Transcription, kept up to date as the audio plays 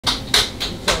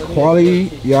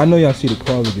quality, yeah, I know y'all see the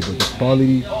quality, but the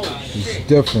quality is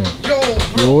different.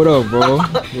 Yo, what up, bro?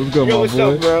 What's good, my what's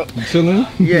boy? up, bro? You chilling?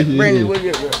 Yeah, Brandon,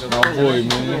 what's up, bro? My boy,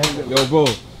 man. Yo, bro.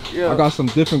 I got some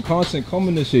different content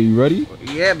coming this year. You ready?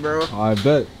 Yeah, bro. I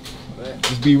bet.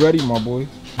 Just be ready, my boy.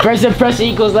 First impression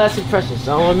equals last impression,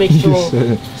 so I want to make sure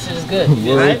shit is good.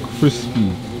 Well, right?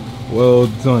 crispy. Well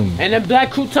done. And them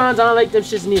black croutons, I don't like them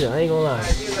shits neither. I ain't gonna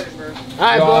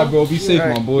lie. Alright, bro. Be safe,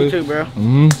 my boy. You too, bro.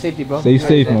 Safety, bro. Stay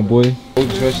safe, my boy. Go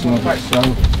dressing up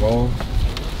yourself, bro.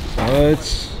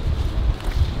 What?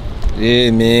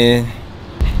 Yeah, man.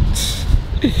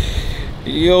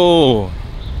 Yo.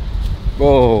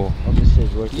 Bro.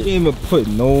 You didn't even put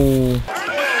no...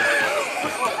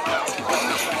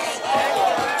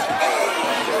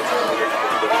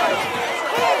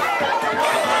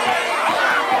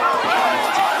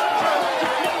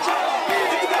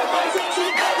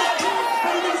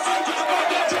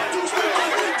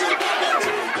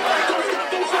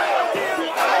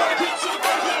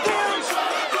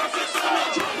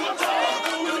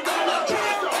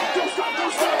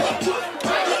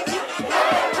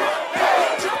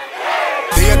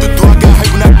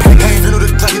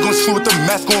 With the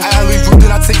mask on, I leave you,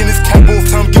 then I taking this cap off.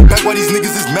 Time to get back while these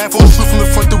niggas is mad for a shoot from the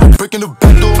front door, breaking the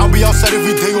back door. I'll be outside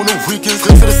every day on the weekends.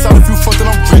 Go to the side if you front, then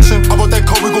I'm reaching. How about that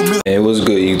car, we gon' meet. Hey, what's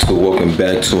good, YouTube? Welcome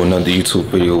back to another YouTube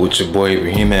video with your boy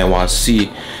Ibrahim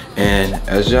NYC. And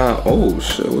as y'all, oh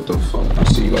shit, what the fuck? I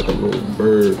see you like a little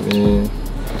bird, man.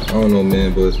 I don't know,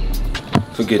 man, but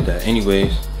forget that.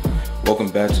 Anyways, welcome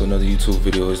back to another YouTube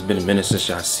video. It's been a minute since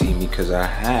y'all see me because I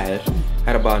had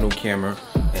to buy a new camera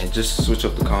and just switch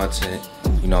up the content.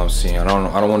 You know what I'm saying? I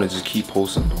don't want to just keep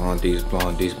posting blonde days.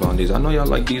 I know y'all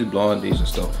like these blonde days and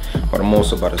stuff, but I'm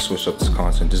also about to switch up this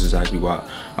content. This is actually why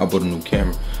I bought a new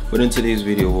camera. But in today's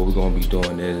video, what we're gonna be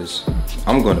doing is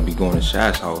I'm gonna be going to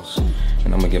Shaz's house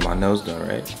and I'm gonna get my nails done,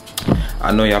 right?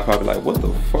 I know y'all probably like, what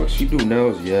the fuck? She do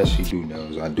nails? Yes, she do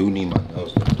nails. I do need my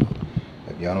nails done.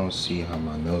 If y'all don't see how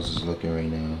my nails is looking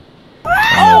right now, my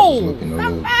nails is looking a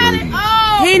little dirty.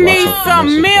 He needs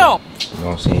some milk. You know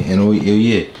what I'm saying? And oh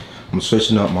yeah, I'm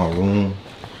switching up my room.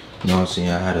 You know what I'm saying?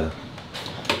 I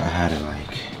had to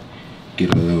like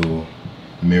get a little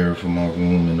mirror for my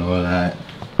room and all that.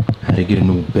 I had to get a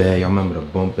new bed. Y'all remember the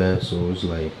bump bed? So it's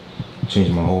like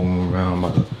changing my whole room around. I'm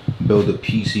about to build a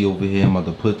PC over here. I'm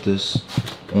about to put this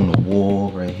on the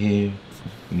wall right here.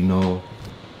 You know,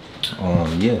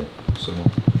 yeah. So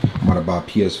I'm about to buy a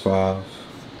PS5.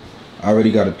 I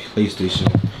already got a PlayStation.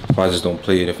 If I just don't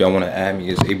play it. If y'all want to add me,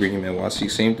 it's Ibrahim NYC.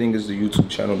 Same thing as the YouTube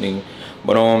channel name.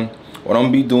 But what I'm gonna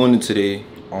be doing today,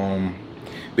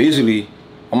 basically,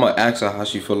 I'm gonna ask her how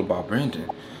she feel about Brandon.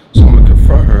 So I'm gonna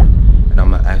confront her and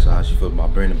I'm gonna ask her how she feel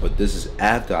about Brandon. But this is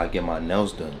after I get my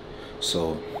nails done.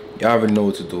 So y'all already know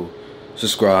what to do.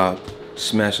 Subscribe,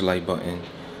 smash the like button,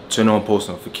 turn on post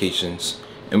notifications,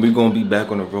 and we're gonna be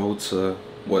back on the road to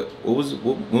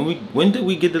when did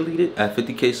we get deleted? At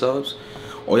 50K subs.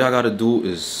 All y'all gotta do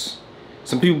is,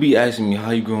 some people be asking me how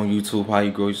you grow on YouTube, how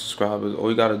you grow your subscribers. All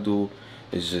you gotta do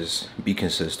is just be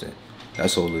consistent.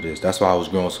 That's all it is. That's why I was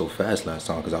growing so fast last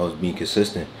time, because I was being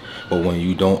consistent. But when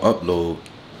you don't upload,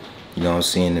 you know what I'm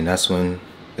saying, and that's when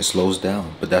it slows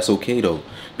down. But that's okay though,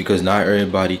 because not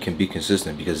everybody can be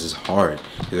consistent, because it's hard.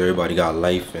 Because everybody got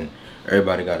life and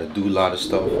everybody gotta do a lot of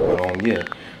stuff. But yeah,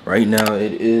 right now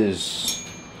it is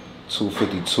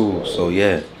 2:52. So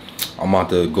yeah, I'm about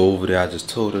to go over there. I just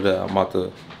told her that I'm about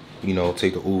to, you know,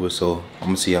 take the Uber. So I'm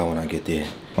gonna see y'all when I get there.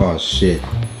 Oh shit,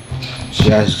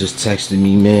 Shaz just texted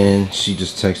me, man. She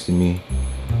just texted me.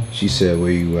 She said,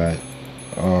 where you at?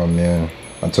 Oh man,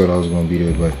 I told her I was gonna be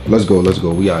there, but let's go.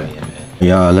 We out here, man.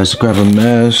 Yeah, let's grab a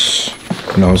mask.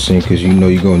 You know what I'm saying? Cause you know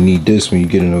you're gonna need this when you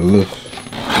get in the lift.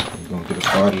 We're gonna get a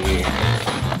party here.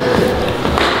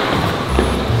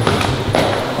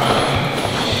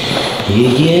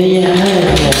 Yeah.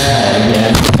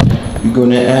 You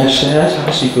gonna ask Shaz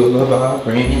how she feel about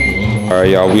Brandon?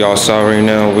 Alright, y'all, we outside right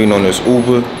now, waiting on this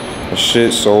Uber and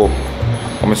shit. So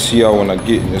I'm gonna see y'all when I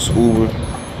get in this Uber.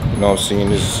 You know what I'm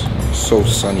saying? It's so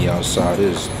sunny outside.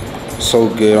 It's so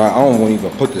good. I don't want to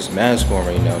even put this mask on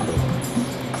right now, but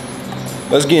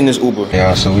let's get in this Uber.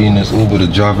 Yeah, so we in this Uber. The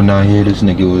driver not here. This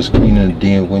nigga was cleaning the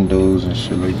damn windows and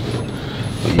shit like that.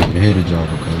 But yeah, here the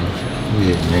driver coming.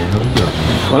 Yeah, man.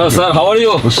 Hello, sir. How are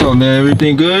you? What's up, man?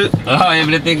 Everything good?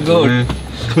 Everything good. Man.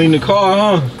 Clean the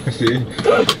car, huh?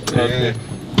 Okay.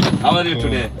 How are you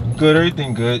today? Good,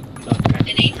 everything good.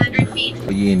 Okay. In 800 feet.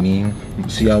 But yeah, man.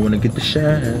 See y'all when I get the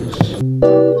Shaz.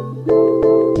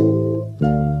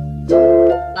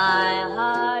 My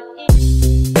heart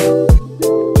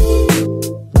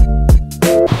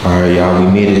Alright, y'all,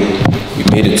 we made it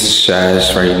Made it to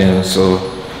Shaz right now, so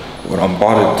what I'm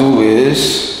about to do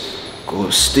is go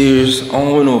upstairs. I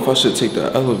don't know if I should take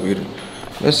the elevator.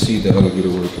 Let's see if the elevator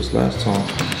works, because last time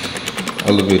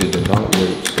elevator did not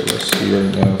work. So let's see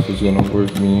right now if it's gonna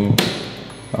work, man.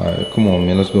 Alright, come on,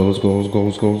 man. Let's go, let's go, let's go,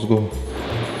 let's go, let's go.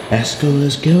 Let's go,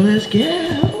 let's go, let's go.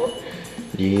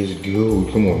 Let's go.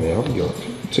 Come on, man. Hurry up.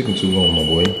 Taking too long, my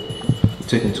boy.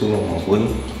 Taking too long, my boy.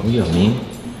 Hurry up, man.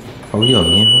 Hurry up,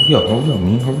 man. Hurry up, hurry up,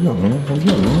 man. Hurry up, man. Hurry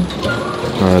up, man.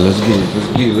 Alright, let's get it.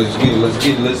 Let's get it. Let's get it. Let's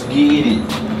get it. Let's get it.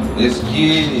 Let's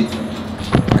get it.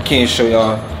 I can't show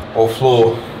y'all whole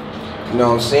floor. You know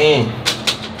what I'm saying?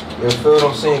 You feel what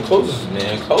I'm saying? Close this,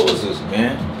 man. Close this,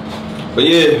 man. But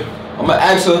yeah, I'm gonna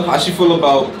ask her how she feel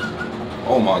about.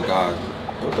 Oh my God.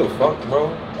 What the fuck, bro?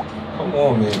 Come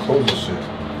on, man. Close this shit.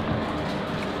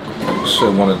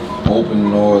 Shit wanna open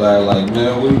and all that. Like,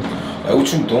 man,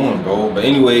 what you doing, bro? But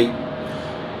anyway,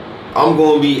 I'm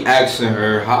gonna be asking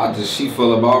her how does she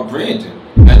feel about Brandon.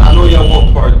 And I know y'all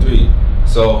want part 3.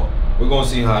 So we're gonna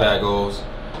see how that goes.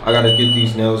 I gotta get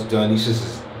these nails done. These shits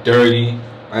is dirty.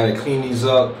 I gotta clean these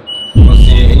up. You know what I'm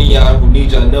saying? Any of y'all who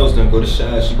need y'all nails done, go to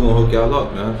Shaz. She gonna hook y'all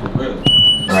up, man, for real.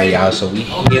 Alright, y'all, so we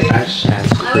here at Shaz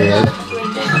crib.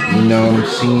 You know what I'm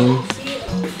saying?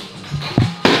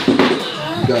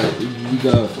 We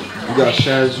got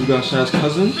Shaz's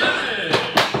cousin.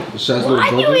 Shaz's little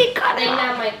brother.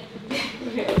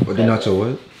 But they're not your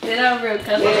what? They're not real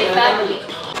cousins. They family.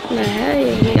 Nah, hell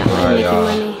yeah. Alright,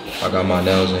 y'all. I got my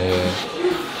nails in here.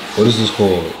 What is this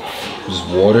called? Just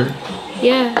water?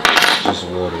 Yeah. Just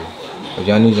water. If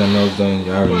y'all need your nails done,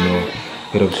 y'all already know.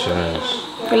 Hit up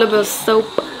Shaz. A little bit of soap.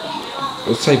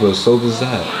 What type of soap is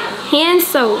that? Hand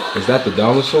soap. Is that the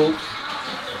dollar soap?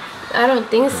 I don't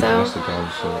think so. No, that's the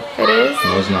dollar soap. It is?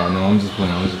 No, it's not. No, I'm just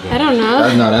playing. I don't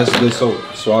know. That's good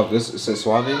soap. Suave. It says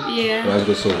Suave? Yeah. That's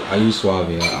good soap. I use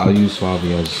Suave. I'll use Suave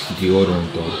as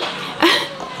deodorant though.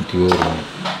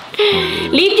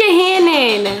 Deodorant. Leave your hand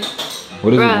in.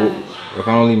 What is it? If I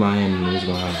don't leave my hand in, what's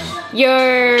gonna happen?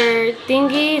 Your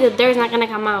thingy, the dirt's not gonna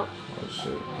come out. Oh shit.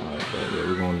 Alright, yeah,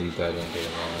 we're gonna leave that in there,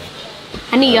 man.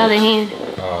 I need your other hand.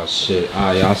 Oh shit.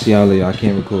 Alright, y'all see y'all later. I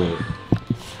can't record.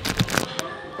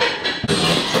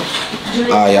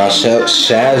 Y'all,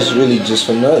 Shaz really just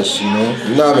for nuts, you know?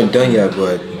 You know I haven't done yet,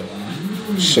 but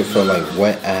shit felt like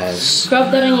wet ass.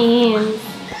 Scrub that on your hands.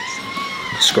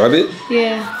 Scrub it?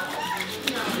 Yeah.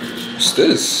 What's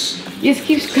this? Just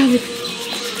keep scrubbing.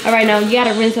 Alright, now you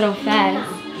gotta rinse it off fast.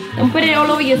 Don't put it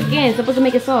all over your skin. It's supposed to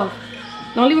make it soft.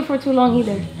 Don't leave it for too long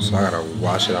either. So I gotta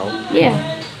wash it out? Yeah.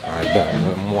 Alright, bet. I'm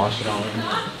gonna wash it out.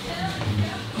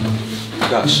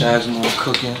 Got Shaz mom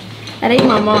cooking. That ain't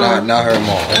my mom. Not her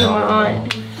mom. That's my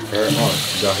aunt. Her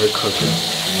aunt. Got her cooking.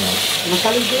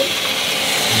 Masala good?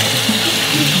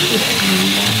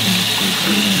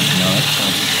 No, that's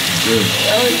good.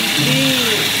 Oh,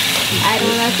 geez. I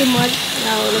don't like too much.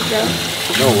 No, let's go.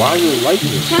 No, why you like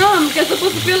this? Come, it's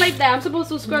supposed to feel like that. I'm supposed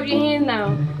to scrub your hands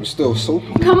now. It's still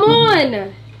soapy. Come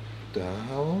on. The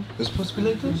hell? It's supposed to be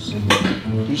like this?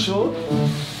 You sure?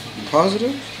 You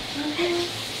positive?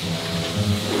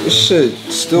 This shit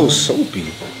still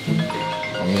soapy.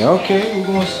 I mean, okay, we're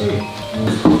gonna see.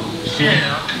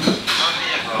 Yeah.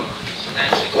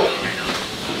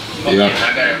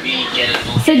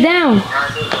 Sit down.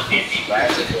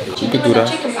 You can do that.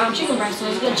 Chicken breast, so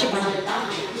it's good chicken.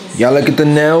 Y'all look at the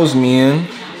nails, man.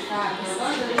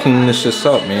 Clean this shit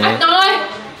up, man. What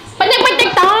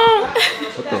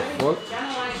the fuck?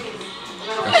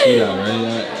 I see that,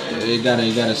 right?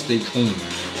 You gotta stay clean, man.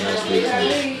 You gotta stay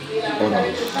clean. Hold on.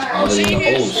 Oh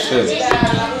shit.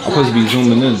 I'm supposed to be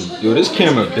zooming in. Yo, this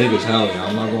camera big as hell, y'all.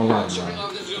 I'm not gonna lie, y'all. I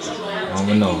don't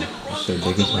even know. This shit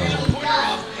big as hell.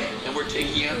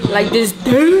 Like this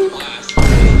dick?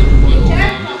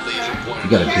 You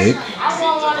got a dick?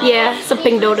 Yeah, it's a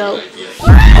pink dodo.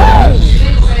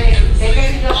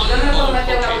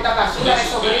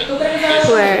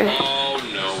 Where?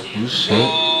 You shit.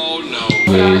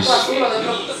 Please.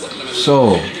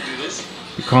 So,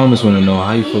 the comments want to know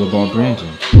how you feel about Brandon.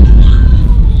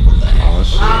 Oh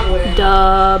shit.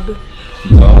 Dub.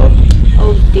 Dub?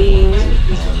 OD.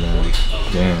 Oh,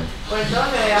 damn.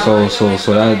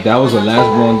 So that was the last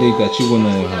blonde date that you went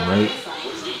on with him, right?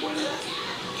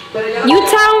 You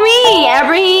tell me,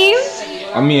 Ibrahim.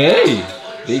 I mean, hey,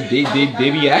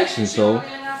 they be asking, so.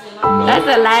 You know. That's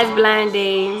the last blind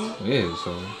date. Yeah,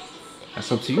 so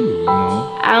that's up to you, you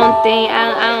know. I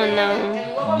don't know.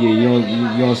 Yeah,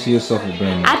 you don't see yourself with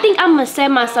Brandon. I think I'm gonna set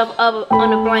myself up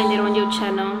on a blind date on your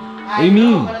channel. What do you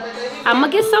mean? I'm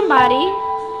gonna get somebody.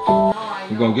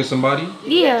 You gonna get somebody?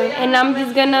 Yeah, and I'm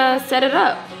just gonna set it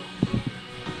up.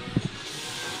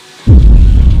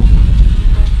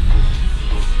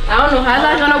 I don't know how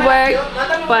that's gonna work,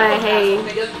 but hey.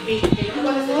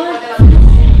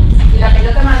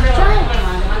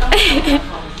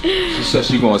 She said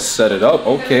she gonna set it up.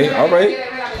 Okay, all right.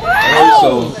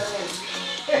 So,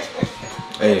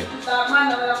 hey,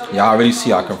 y'all already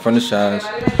see I confronted Shaz,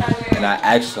 and I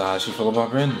asked her how she feel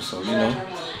about Brandon. So you know,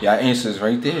 y'all answers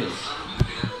right there.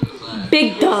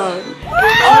 Big dog.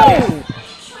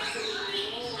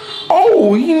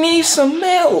 Oh, he needs some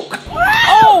milk.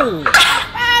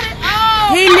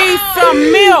 He needs some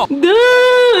milk.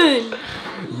 Good.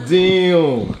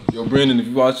 Damn. Yo, Brandon, if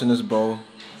you watching this, bro.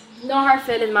 No hard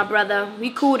feelings, my brother. We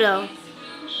cool though.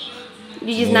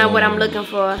 You just not what I'm looking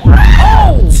for.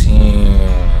 Damn.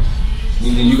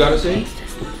 Anything you gotta say?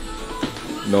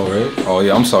 No, right? Oh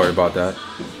yeah, I'm sorry about that.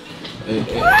 Hey,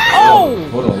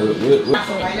 hold on.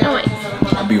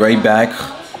 I'll be right back.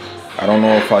 I don't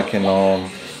know if I can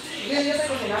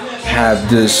have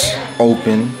this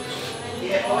open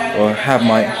or have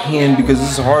my hand, because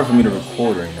this is hard for me to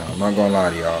record right now. I'm not gonna lie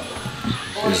to y'all.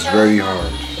 It's very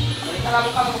hard.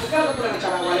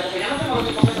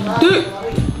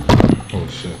 Oh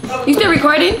shit. You still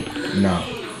recording? No.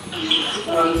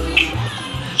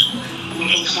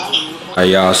 Alright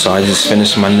y'all, so I just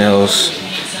finished my nails.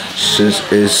 Shit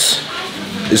is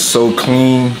so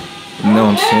clean. You know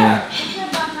what I'm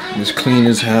saying? It's clean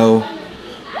as hell.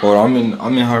 But I'm in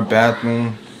her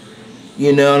bathroom.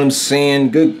 You know what I'm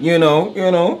saying? Good, you know.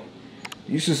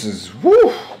 You just is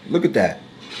woo. Look at that.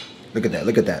 Look at that.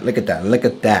 Look at that. Look at that. Look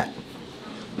at that.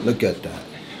 Look at that.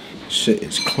 Shit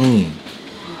is clean.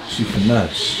 She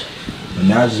finesse. And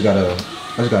now I just gotta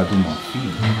do my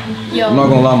feet. Yo. I'm not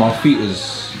gonna lie, my feet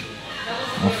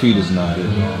is not it.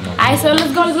 Alright, so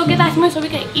let's go get that smoothie so we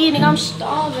can eat, and I'm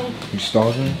starving. You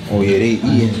starving? Oh yeah, they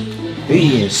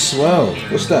eating swell.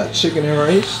 What's that? Chicken and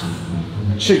rice?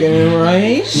 Chicken and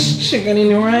rice? Chicken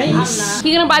and rice?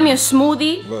 You gonna buy me a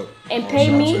smoothie? Look, and pay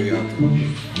me?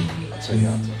 I'll tell you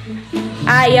after.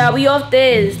 Alright, y'all, we off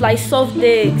this. Like soft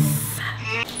dicks.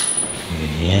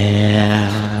 Yeah.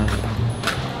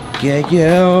 We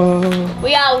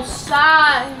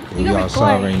outside. We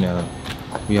outside right now.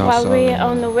 We outside. While we're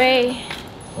on the way.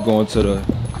 We're going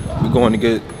to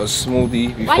get a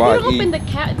smoothie before Why you I don't eat. open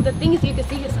the things so you can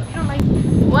see yourself? You don't like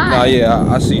why? Nah,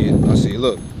 yeah, I see it.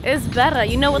 Look. It's better.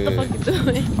 You know what the fuck you're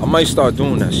doing. I might start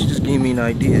doing that. She just gave me an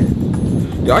idea.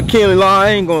 Yo, I can't lie. I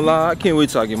ain't gonna lie. I can't wait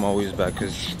till I get my waist back,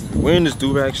 because wearing this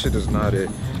do-rag shit is not it.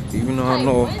 Even though I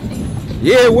know.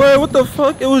 Yeah, what the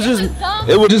fuck? It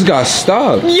just got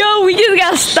stopped. Yo, we just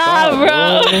got stopped,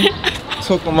 bro.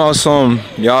 Talking about some,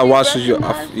 y'all watching you.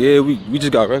 Yeah, we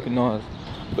just got recognized.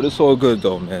 But it's all good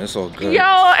though, man. It's all good. Yo,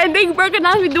 and they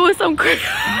recognized me doing some crazy.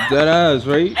 That ass,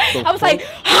 right? I was like,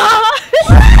 huh?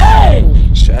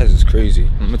 Shaz is crazy.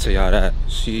 I'm gonna tell y'all that.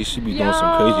 She be doing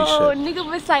some crazy shit. Nigga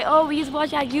was like, oh, we just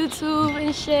watch our YouTube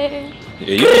and shit.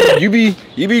 Yeah, you be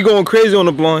going crazy on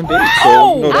the blonde date.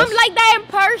 So, you know, I'm like that in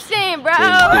person, bro. They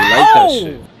like that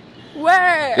shit.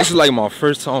 Word. This is like my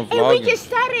first time vlogging. And we just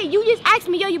said it. You just asked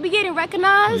me, yo, you be getting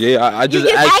recognized? Yeah, I just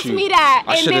asked me that.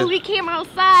 And then we came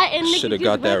outside and niggas should have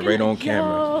just got that right on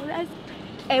camera.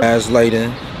 Yo, As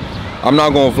lighting. I'm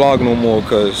not gonna vlog no more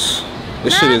because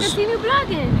this shit is. See me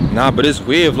vlogging. Nah, but it's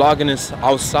weird vlogging this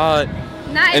outside.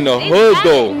 Nah, in the hood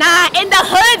though. Nah, in the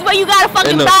hood's where you gotta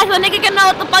fucking vlog so a nigga can know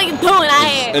what the fuck you doing out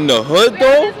here. In the hood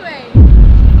though?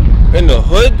 In the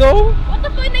hood though? What the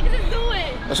fuck niggas is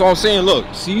doing? That's what I'm saying. Look,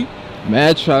 see?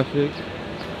 Mad traffic.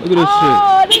 Look at this shit.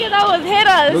 Oh, niggas almost hit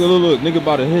us. Look. Nigga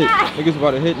about to hit. Niggas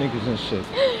about to hit niggas and shit.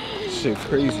 Shit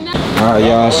crazy. Alright,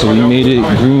 y'all. So we made it.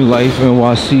 Green light for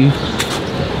NYC.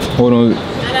 Hold on.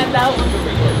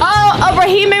 Oh,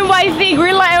 Raheem NYC.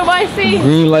 Green light NYC.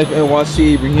 Green light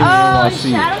NYC. Raheem NYC. Oh,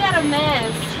 shit. I don't got a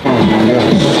mask.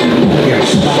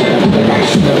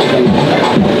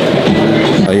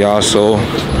 Yes. Y'all, so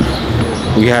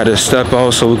we had to step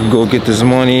out so we could go get this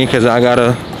money, because I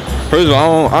gotta. First of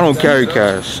all, I don't carry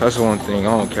cash. That's the one thing.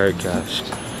 I don't carry cash.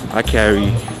 I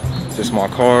carry just my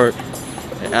card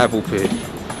and Apple Pay.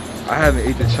 I haven't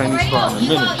ate the Chinese spot in a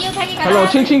minute. Hello,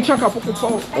 ching ching chaka poco.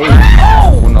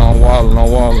 Oh, no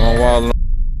wild.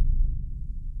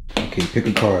 Okay, pick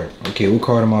a card. Okay, what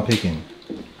card am I picking?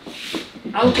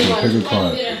 Okay, pick a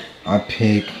card. I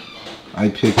pick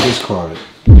this card.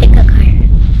 Pick a card.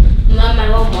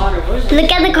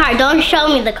 Look at the card. Don't show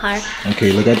me the card.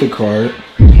 Okay, look at the card.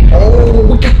 Oh,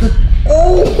 look at the.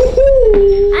 Oh.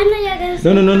 I know y'all gonna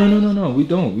say. No. We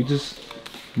don't. We just.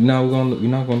 Now we're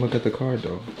not gonna look at the card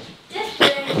though.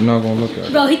 I'm not gonna look at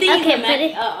it. Bro, he thinks Okay,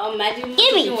 magic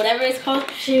motion, whatever it's called.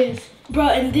 Cheers. Bro,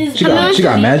 and this. She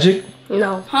got magic?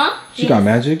 No. Huh? She got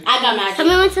magic? I got magic. Tell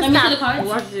me when to Let me see stop. the cards.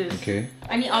 Watch this. Okay.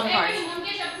 I need all the cards.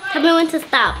 Tell me when to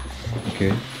stop.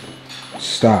 Okay.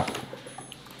 Stop.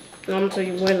 I'm gonna tell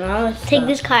you when I Take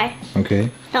this car. Okay.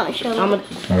 Don't show me. I'm gonna.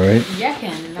 All right. Yeah,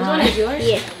 can. This one is yours?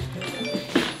 Yeah.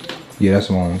 Yeah, that's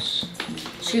mine.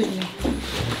 Excuse me.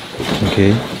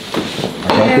 Okay. I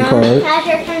got the card. Now it's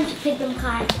your turn to pick them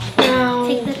cards. No.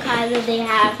 Take the cards that they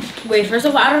have. Wait, first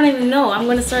of all, I don't even know. I'm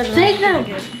gonna start. Take them.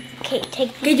 Okay,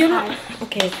 take the cards.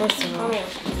 Okay, first of all,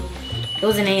 it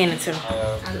was an A and a 2.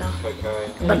 I know.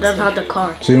 But that's not the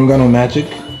card. So you don't got no magic?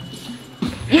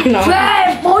 No.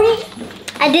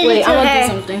 I did Wait, it to I'm gonna do her.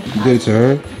 something. You did it to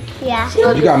her?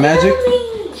 Yeah. You got magic?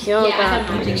 She don't got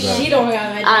magic. She don't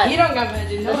got magic. He don't got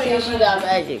magic. Let's see if she got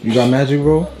magic. You got magic,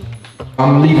 bro?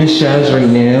 I'm leaving Shaz right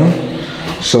now.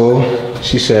 So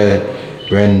she said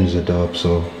Brandon's a dub,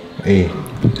 so hey.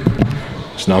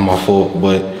 It's not my fault,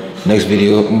 but next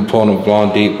video I'm pulling a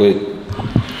blonde date with.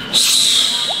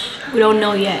 We don't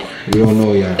know yet. We don't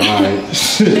know yet. Alright.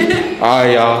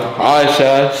 Alright, y'all. Alright,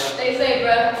 Shaz. Stay safe,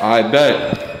 bro. Alright,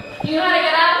 bet. You know how to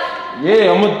get out?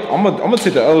 Yeah, I'm gonna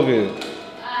take the elevator.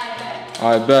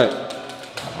 Alright, bet.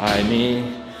 Alright,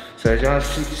 man. So as y'all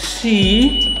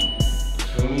see,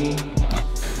 feel me?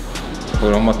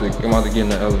 Hold on, I'm about to get in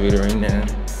the elevator right now.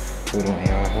 Hold on,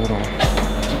 y'all. Hold on.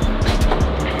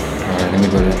 Alright, let me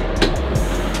go there.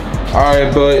 Alright,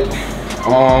 but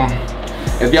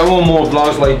if y'all want more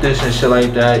vlogs like this and shit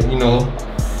like that, you know,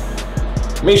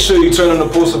 make sure you turn on the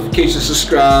post notifications,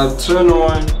 subscribe, turn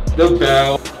on the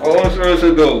bell. All I'm supposed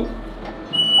to go.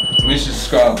 Make sure to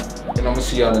subscribe, and I'm gonna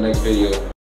see y'all in the next video.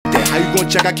 How you gon'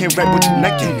 check? I can't rap with you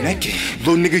naked.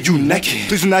 Little nigga, you naked.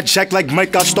 Please do not jack like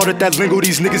Mike. I started that lingo.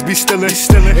 These niggas be stealing.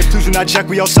 And please do not jack.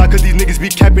 We outside cause these niggas be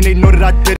capping. They know that I did it.